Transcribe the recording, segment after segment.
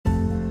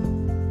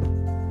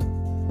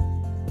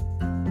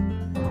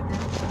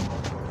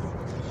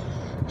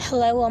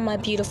Hello, all my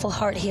beautiful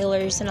heart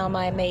healers and all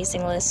my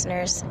amazing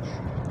listeners.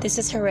 This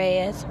is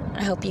Harayeth.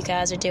 I hope you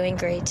guys are doing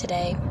great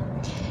today.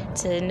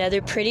 It's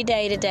another pretty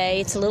day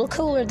today. It's a little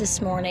cooler this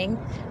morning.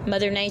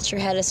 Mother Nature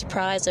had a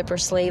surprise up her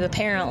sleeve,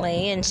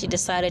 apparently, and she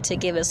decided to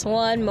give us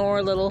one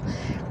more little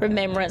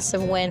remembrance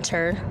of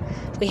winter.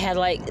 We had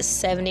like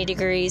 70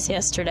 degrees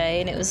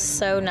yesterday, and it was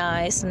so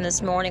nice. And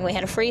this morning we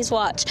had a freeze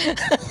watch.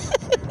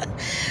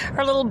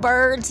 Our little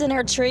birds in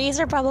our trees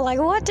are probably like,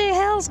 what the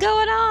hell's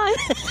going on?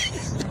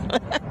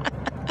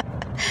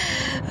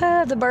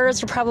 The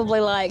birds are probably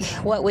like,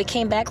 what, we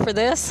came back for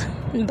this?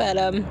 But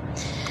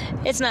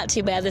it's not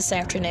too bad this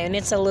afternoon.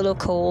 It's a little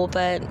cool,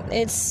 but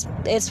it's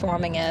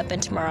warming up,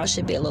 and tomorrow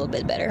should be a little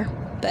bit better.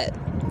 But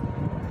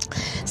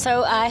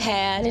so I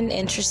had an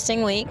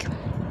interesting week.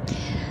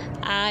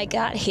 I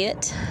got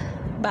hit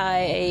by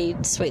a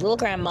sweet little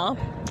grandma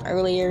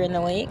earlier in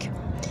the week,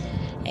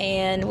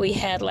 and we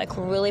had like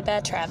really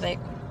bad traffic,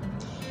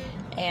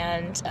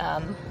 and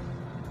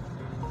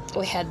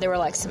there were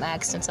like some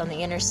accidents on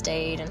the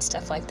interstate and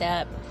stuff like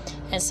that.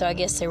 And so I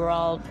guess they were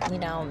all,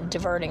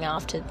 diverting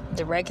off to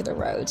the regular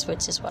roads,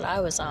 which is what I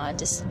was on,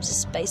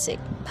 just basic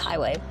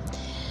highway.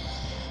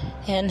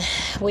 And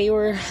we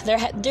were there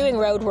doing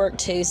road work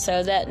too,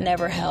 so that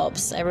never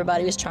helps.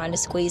 Everybody was trying to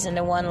squeeze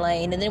into one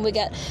lane. And then we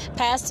got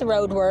past the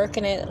road work,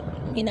 and it,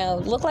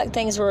 looked like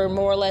things were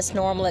more or less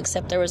normal,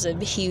 except there was a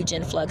huge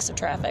influx of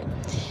traffic.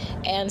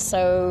 And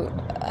so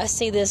I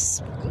see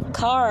this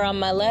car on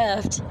my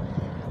left,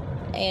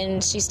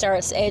 and she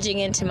starts edging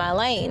into my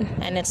lane,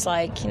 and it's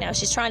like,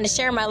 she's trying to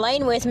share my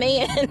lane with me,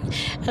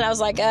 and I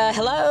was like,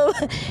 hello,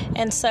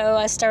 and so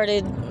I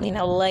started,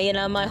 laying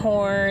on my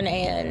horn,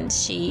 and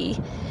she,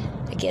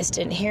 I guess,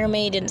 didn't hear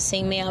me, didn't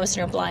see me. I was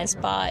in a blind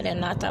spot,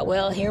 and I thought,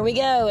 well, here we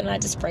go, and I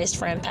just braced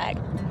for impact.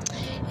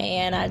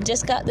 And I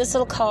just got this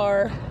little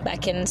car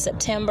back in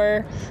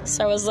September,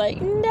 so I was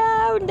like,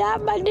 no,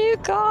 not my new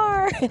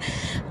car.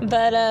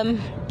 But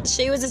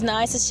she was as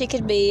nice as she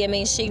could be. I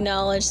mean, she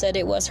acknowledged that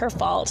it was her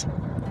fault.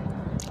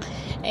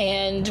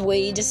 And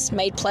we just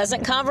made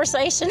pleasant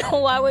conversation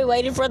while we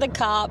waited for the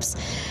cops.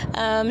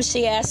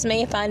 She asked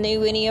me if I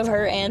knew any of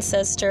her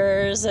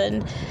ancestors,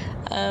 and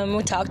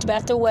we talked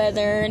about the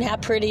weather and how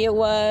pretty it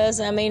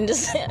was. I mean,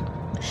 just...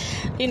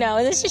 and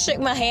then she shook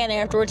my hand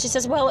afterwards. She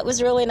says, well, it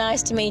was really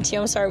nice to meet you.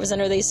 I'm sorry it was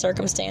under these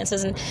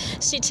circumstances. And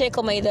she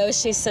tickled me, though.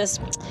 She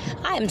says,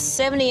 I am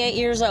 78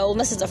 years old,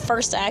 and this is the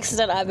first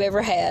accident I've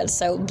ever had.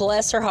 So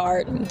bless her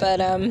heart. But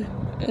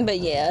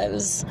yeah,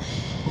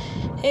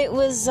 it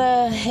was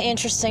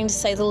interesting to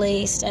say the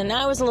least. And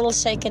I was a little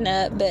shaken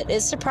up, but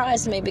it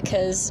surprised me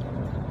because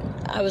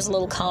I was a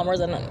little calmer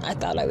than I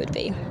thought I would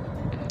be.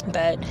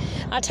 But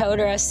I told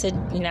her, I said,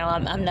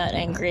 I'm not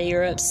angry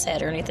or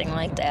upset or anything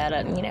like that.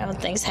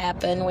 Things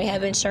happen. We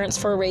have insurance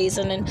for a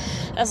reason. And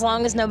as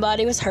long as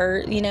nobody was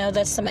hurt,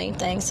 that's the main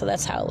thing. So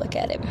that's how I look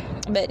at it.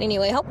 But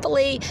anyway,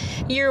 hopefully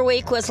your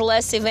week was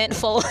less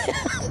eventful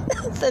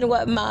than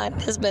what mine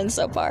has been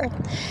so far.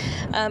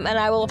 And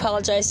I will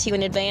apologize to you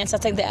in advance. I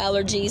think the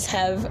allergies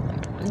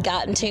have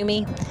gotten to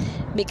me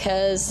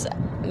because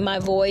my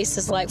voice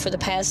is like, for the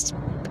past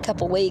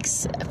couple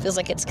weeks, it feels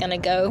like it's going to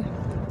go.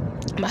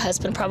 My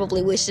husband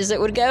probably wishes it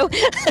would go,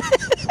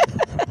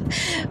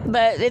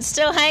 but it's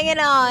still hanging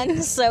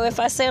on. So if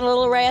I sound a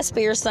little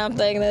raspy or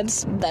something,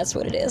 that's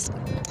what it is.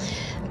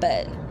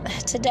 But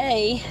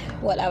today,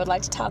 what I would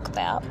like to talk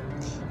about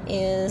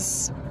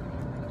it's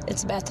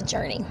about the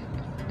journey.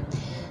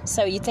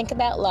 So you think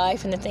about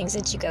life and the things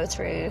that you go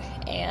through,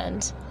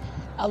 and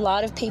a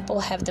lot of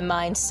people have the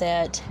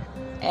mindset,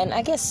 and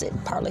I guess it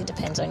partly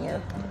depends on your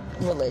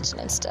religion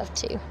and stuff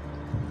too.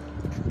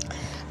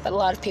 But a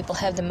lot of people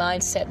have the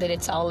mindset that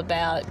it's all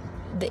about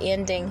the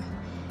ending.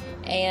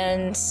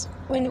 And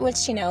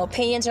which,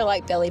 opinions are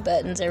like belly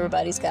buttons.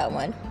 Everybody's got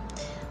one.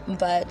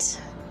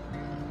 But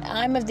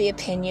I'm of the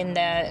opinion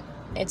that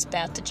it's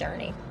about the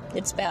journey.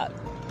 It's about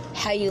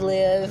how you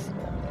live,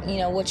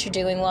 what you're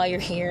doing while you're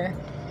here.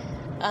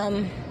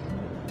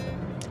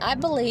 I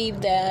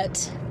believe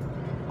that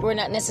we're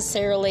not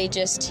necessarily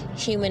just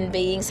human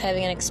beings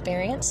having an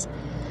experience.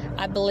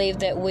 I believe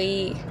that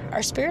we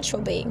are spiritual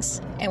beings,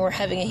 and we're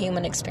having a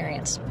human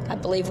experience. I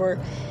believe we're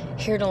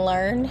here to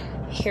learn,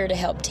 here to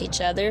help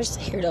teach others,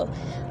 here to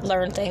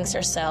learn things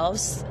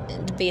ourselves,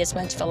 to be as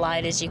much of a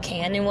light as you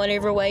can in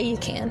whatever way you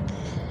can.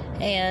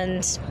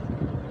 And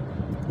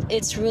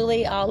it's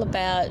really all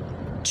about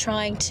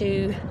trying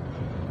to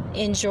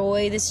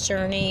enjoy this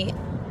journey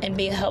and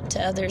be a help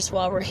to others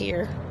while we're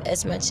here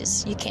as much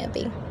as you can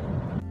be.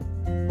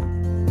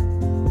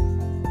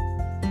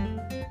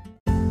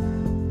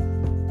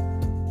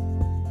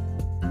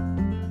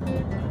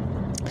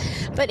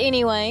 But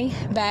anyway,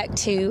 back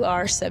to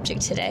our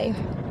subject today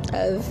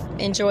of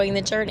enjoying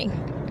the journey.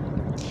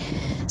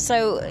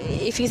 So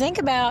if you think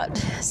about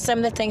some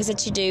of the things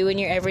that you do in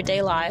your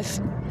everyday life,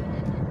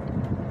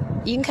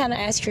 you can kind of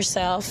ask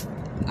yourself,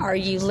 are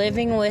you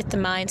living with the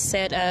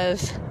mindset of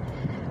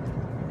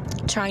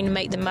trying to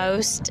make the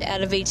most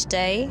out of each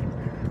day?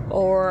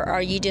 Or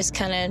are you just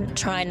kind of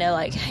trying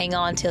to hang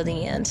on till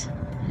the end?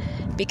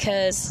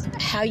 because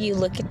how you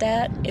look at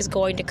that is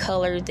going to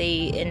color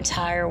the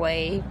entire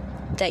way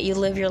that you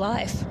live your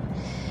life.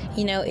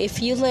 You know,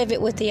 if you live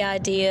it with the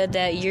idea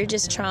that you're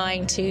just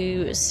trying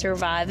to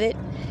survive it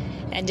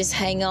and just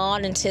hang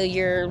on until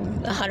you're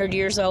 100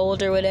 years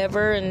old or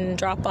whatever and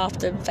drop off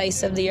the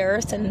face of the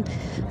earth and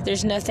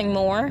there's nothing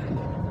more,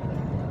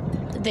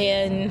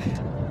 then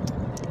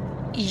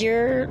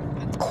your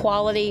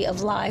quality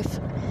of life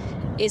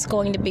is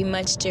going to be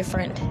much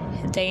different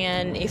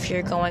than if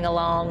you're going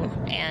along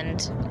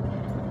and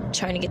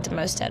trying to get the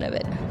most out of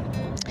it.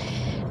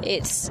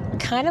 It's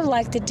kind of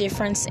like the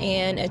difference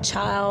in a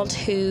child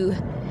who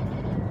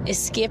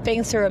is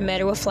skipping through a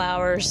meadow of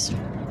flowers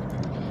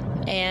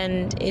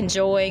and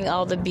enjoying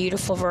all the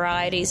beautiful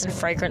varieties and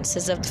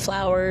fragrances of the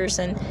flowers,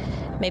 and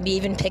maybe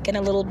even picking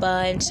a little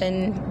bunch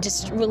and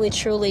just really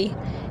truly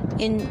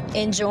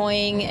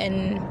enjoying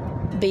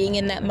and being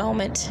in that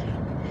moment,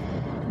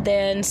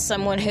 than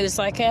someone who's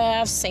like,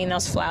 I've seen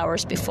those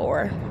flowers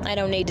before. I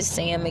don't need to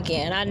see them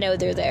again. I know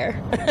they're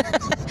there.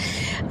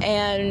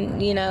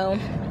 And, you know,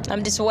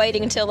 I'm just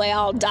waiting until they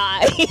all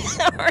die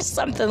or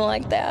something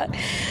like that.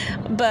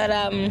 But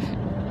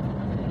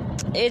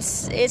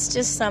it's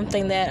just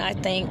something that I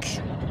think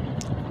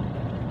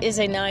is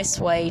a nice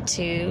way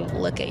to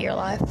look at your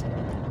life.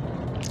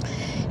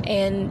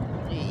 And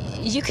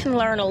you can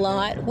learn a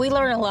lot. We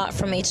learn a lot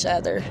from each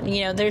other.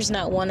 You know, there's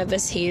not one of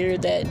us here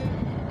that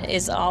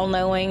is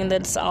all-knowing,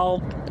 that's all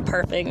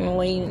perfect, and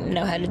we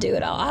know how to do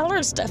it all. I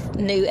learn stuff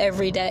new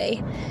every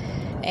day.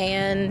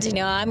 And, you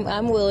know,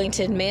 I'm willing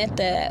to admit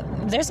that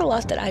there's a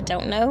lot that I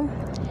don't know.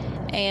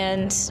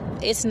 And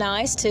it's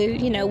nice to,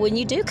 you know, when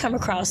you do come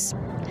across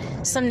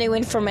some new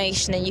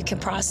information and you can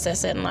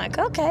process it and like,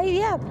 okay,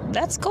 yeah,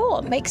 that's cool.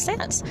 It makes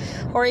sense.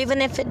 Or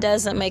even if it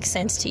doesn't make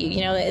sense to you,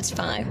 you know, it's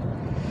fine.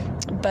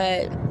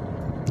 But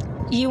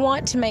you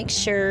want to make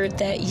sure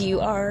that you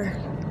are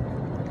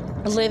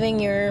living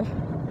your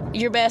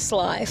best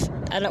life.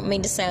 I don't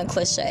mean to sound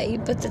cliche,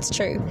 but that's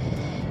true.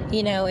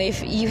 You know,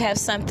 if you have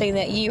something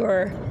that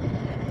you're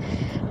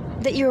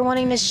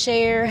wanting to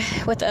share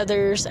with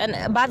others,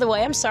 and by the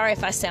way, I'm sorry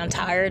if I sound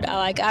tired.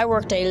 I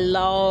worked a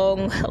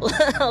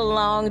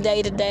long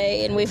day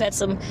today, and we've had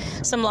some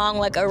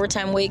long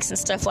overtime weeks and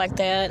stuff like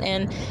that,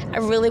 and I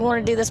really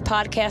want to do this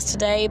podcast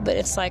today, but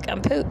it's like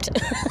I'm pooped.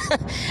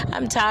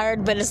 I'm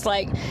tired, but it's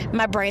like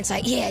my brain's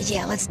like,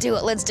 yeah, let's do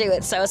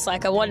it. So it's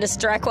like I wanted to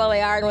strike while the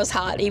iron was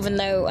hot. Even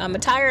though I'm a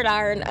tired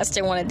iron, I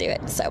still want to do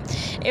it. So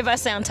if I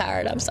sound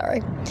tired, I'm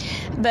sorry.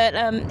 But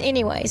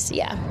anyways,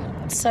 yeah.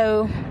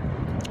 So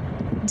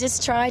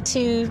just try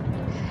to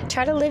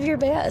live your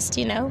best,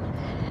 you know.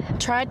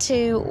 Try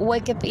to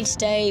wake up each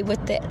day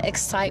with the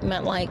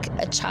excitement like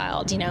a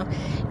child, you know.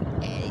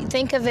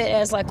 Think of it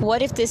as like,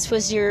 what if this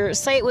was your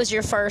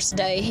first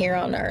day here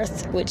on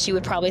earth, which you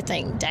would probably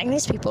think, dang,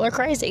 these people are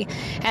crazy.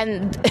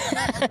 And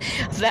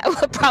that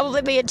would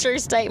probably be a true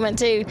statement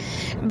too.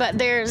 But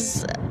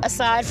there's,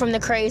 aside from the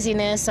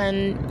craziness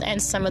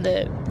and some of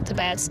the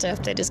bad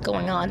stuff that is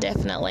going on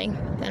definitely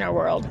in our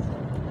world,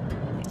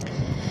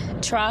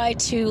 try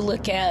to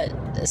look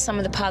at some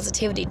of the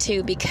positivity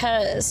too,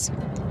 because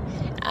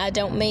I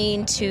don't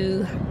mean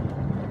to,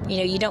 you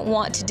know, you don't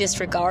want to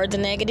disregard the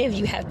negative.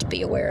 You have to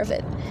be aware of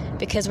it,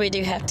 because we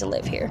do have to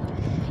live here.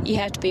 You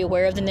have to be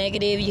aware of the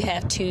negative. You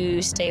have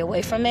to stay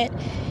away from it.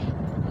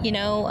 You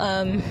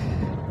know,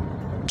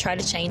 try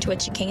to change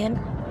what you can.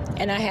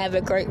 And I have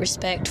a great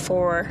respect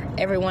for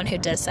everyone who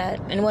does that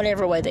in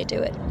whatever way they do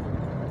it.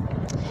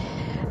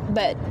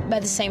 But by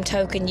the same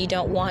token, you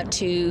don't want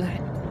to,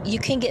 you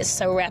can get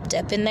so wrapped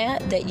up in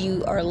that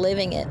you are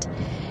living it,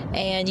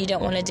 and you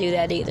don't want to do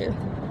that either.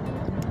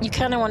 You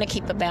kind of want to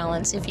keep a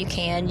balance if you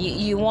can.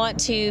 You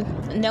want to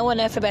know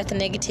enough about the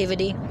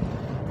negativity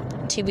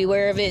to be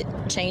aware of it,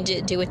 change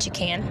it, do what you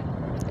can.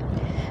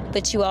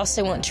 But you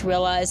also want to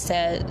realize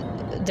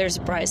that there's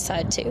a bright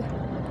side too.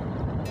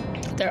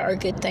 There are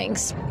good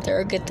things. There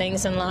are good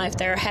things in life.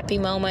 There are happy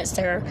moments.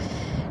 There are,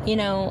 you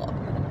know,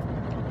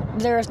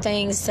 there are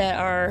things that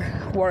are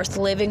worth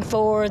living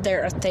for.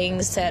 There are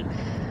things that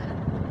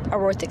are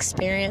worth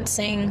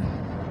experiencing.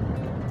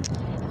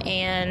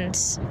 And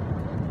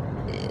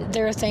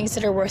there are things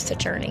that are worth the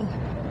journey.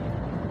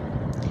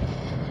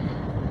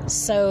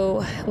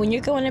 So when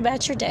you're going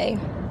about your day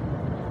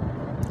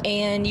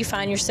and you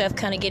find yourself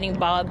kind of getting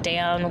bogged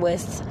down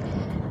with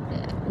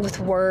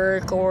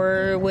work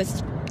or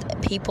with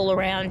people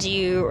around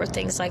you or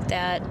things like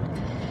that,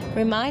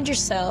 remind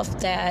yourself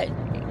that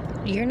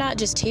you're not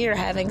just here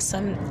having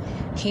some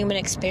human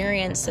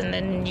experience and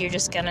then you're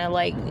just gonna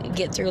like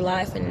get through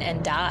life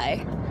and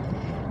die.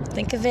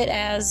 Think of it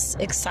as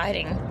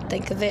exciting.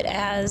 Think of it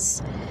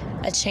as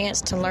a chance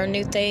to learn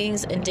new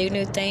things and do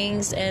new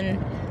things,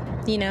 and,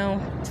 you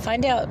know,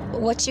 find out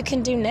what you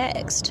can do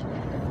next,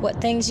 what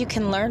things you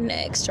can learn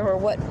next, or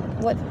what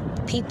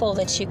people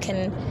that you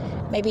can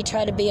maybe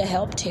try to be a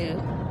help to,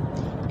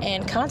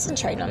 and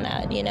concentrate on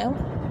that, you know.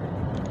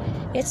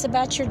 It's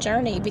about your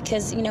journey,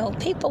 because, you know,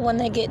 people, when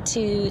they get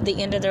to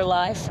the end of their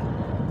life,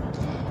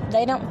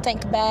 they don't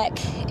think back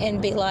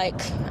and be like,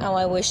 oh,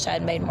 I wished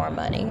I'd made more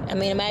money. I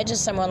mean, imagine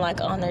someone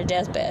like on their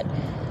deathbed.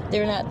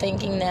 They're not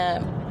thinking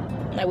that,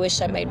 I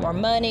wish I made more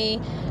money.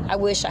 I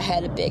wish I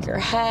had a bigger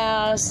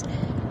house.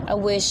 I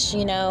wish,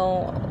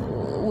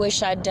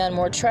 wish I'd done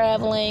more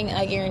traveling.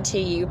 I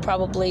guarantee you,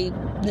 probably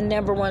the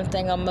number one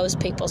thing on most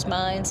people's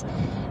minds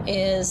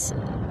is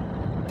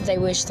they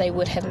wish they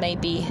would have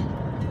maybe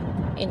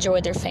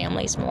enjoyed their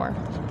families more.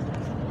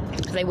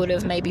 They would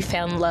have maybe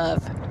found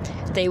love.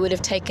 They would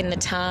have taken the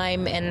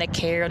time and the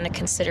care and the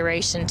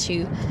consideration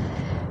to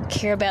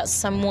care about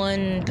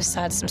someone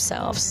besides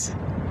themselves.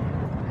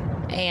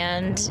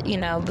 And,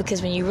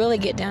 because when you really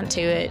get down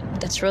to it,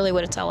 that's really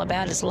what it's all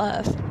about, is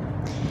love.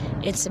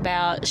 It's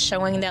about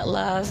showing that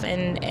love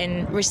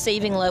and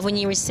receiving love. When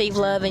you receive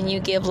love and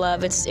you give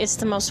love, it's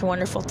the most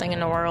wonderful thing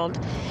in the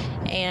world.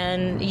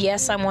 And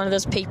yes, I'm one of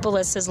those people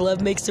that says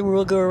love makes the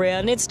world go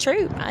around. It's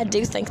true. I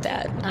do think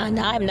that.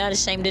 I'm not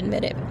ashamed to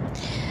admit it.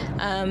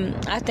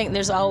 I think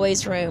there's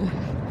always room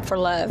for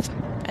love.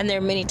 And there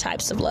are many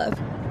types of love.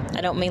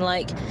 I don't mean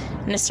like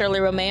necessarily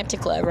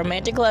romantic love.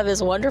 Romantic love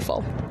is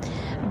wonderful.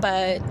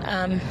 But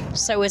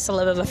so is the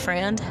love of a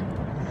friend,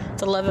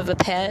 the love of a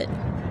pet,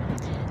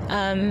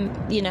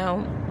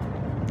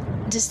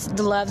 just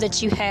the love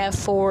that you have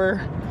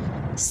for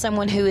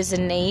someone who is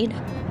in need.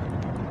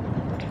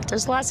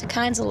 There's lots of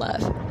kinds of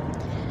love.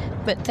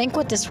 But think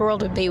what this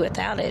world would be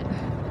without it.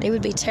 It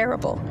would be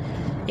terrible.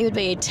 It would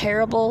be a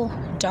terrible,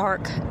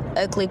 dark,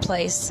 ugly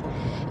place.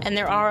 And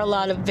there are a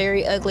lot of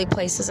very ugly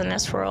places in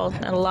this world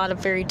and a lot of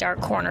very dark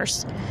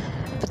corners.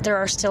 But there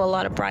are still a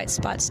lot of bright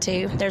spots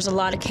too. There's a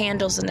lot of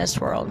candles in this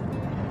world.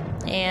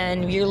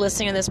 And you're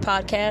listening to this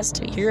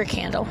podcast, you're a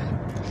candle.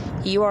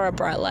 You are a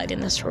bright light in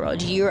this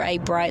world. You're a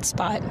bright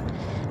spot.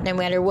 No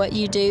matter what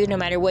you do, no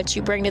matter what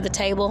you bring to the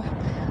table,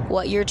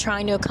 what you're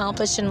trying to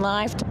accomplish in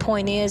life, the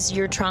point is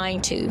you're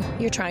trying to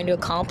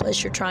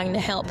accomplish, you're trying to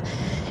help.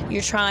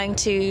 You're trying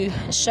to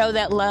show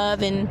that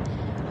love in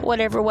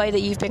whatever way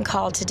that you've been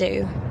called to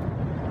do.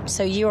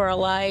 So you are a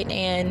light,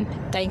 and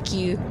thank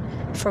you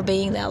for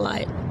being that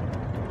light.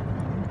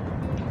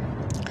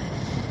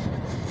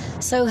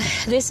 So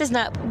this is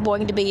not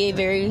going to be a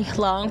very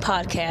long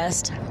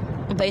podcast.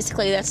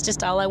 Basically, that's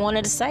just all I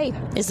wanted to say,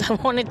 is I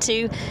wanted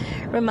to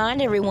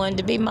remind everyone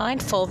to be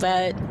mindful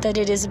that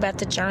it is about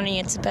the journey.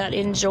 It's about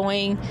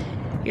enjoying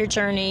your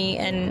journey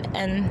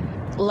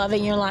and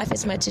loving your life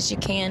as much as you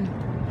can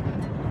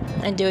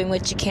and doing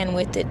what you can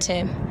with it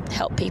to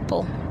help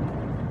people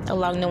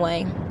along the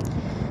way.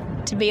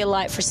 To be a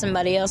light for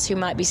somebody else who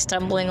might be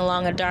stumbling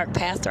along a dark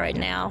path right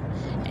now,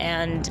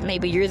 and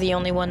maybe you're the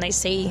only one they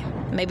see.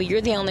 Maybe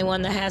you're the only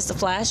one that has the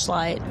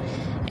flashlight,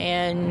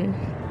 and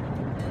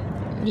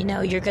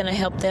you're going to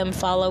help them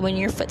follow in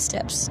your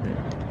footsteps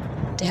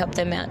to help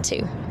them out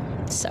too.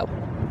 So,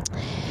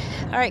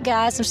 all right,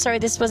 guys, I'm sorry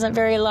this wasn't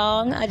very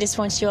long. I just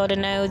want you all to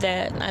know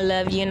that I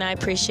love you and I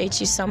appreciate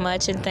you so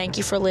much, and thank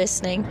you for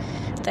listening.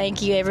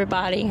 Thank you,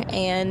 everybody.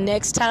 And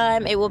next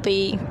time it will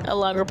be a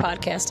longer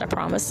podcast, I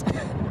promise.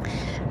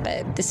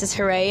 But this is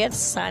Harriet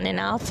signing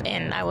off,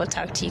 and I will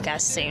talk to you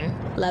guys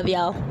soon. Love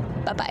y'all.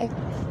 Bye-bye.